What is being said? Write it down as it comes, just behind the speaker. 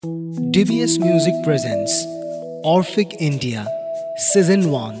DBS Music presents Orphic India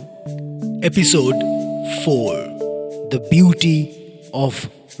Season 1 Episode 4 The Beauty of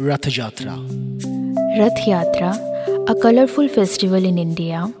Rathyatra. Rath Yatra, a colourful festival in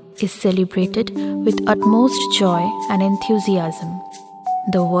India, is celebrated with utmost joy and enthusiasm.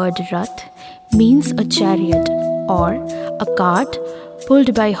 The word Rath means a chariot or a cart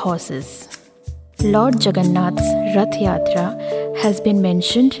pulled by horses. Lord Jagannath's Rath Yatra has been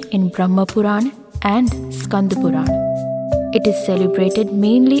mentioned in Brahma Puran and Skanda Puran. It is celebrated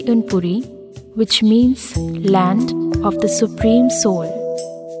mainly in Puri, which means land of the Supreme Soul.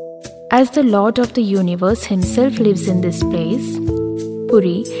 As the Lord of the universe himself lives in this place,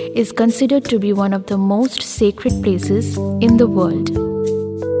 Puri is considered to be one of the most sacred places in the world.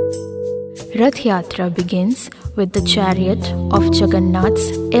 Rath Yatra begins with the chariot of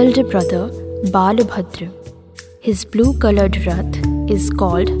Jagannath's elder brother Balabhadra. His blue-colored rath is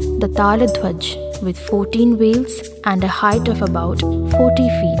called the Taladhwaj with 14 wheels and a height of about 40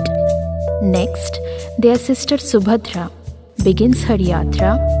 feet. Next, their sister Subhadra begins her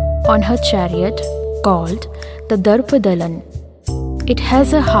yatra on her chariot called the Darpadalan. It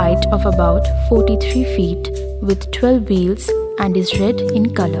has a height of about 43 feet with 12 wheels and is red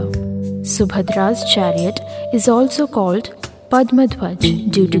in color. Subhadra's chariot is also called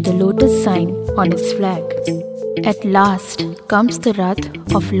Padmadhwaj due to the lotus sign on its flag. At last comes the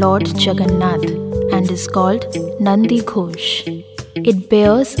Rath of Lord Jagannath and is called Nandi Ghosh. It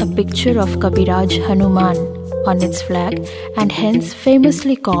bears a picture of Kabiraj Hanuman on its flag and hence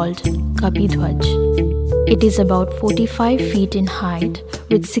famously called Kapidhwaj. It is about 45 feet in height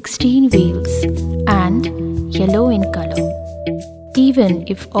with 16 wheels and yellow in color. Even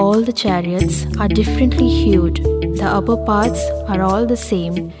if all the chariots are differently hued, the upper parts are all the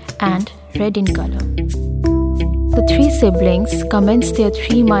same and red in color. The three siblings commence their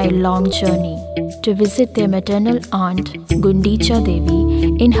 3-mile-long journey to visit their maternal aunt Gundicha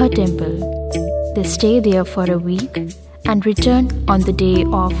Devi in her temple. They stay there for a week and return on the day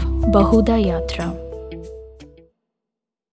of Bahuda Yatra.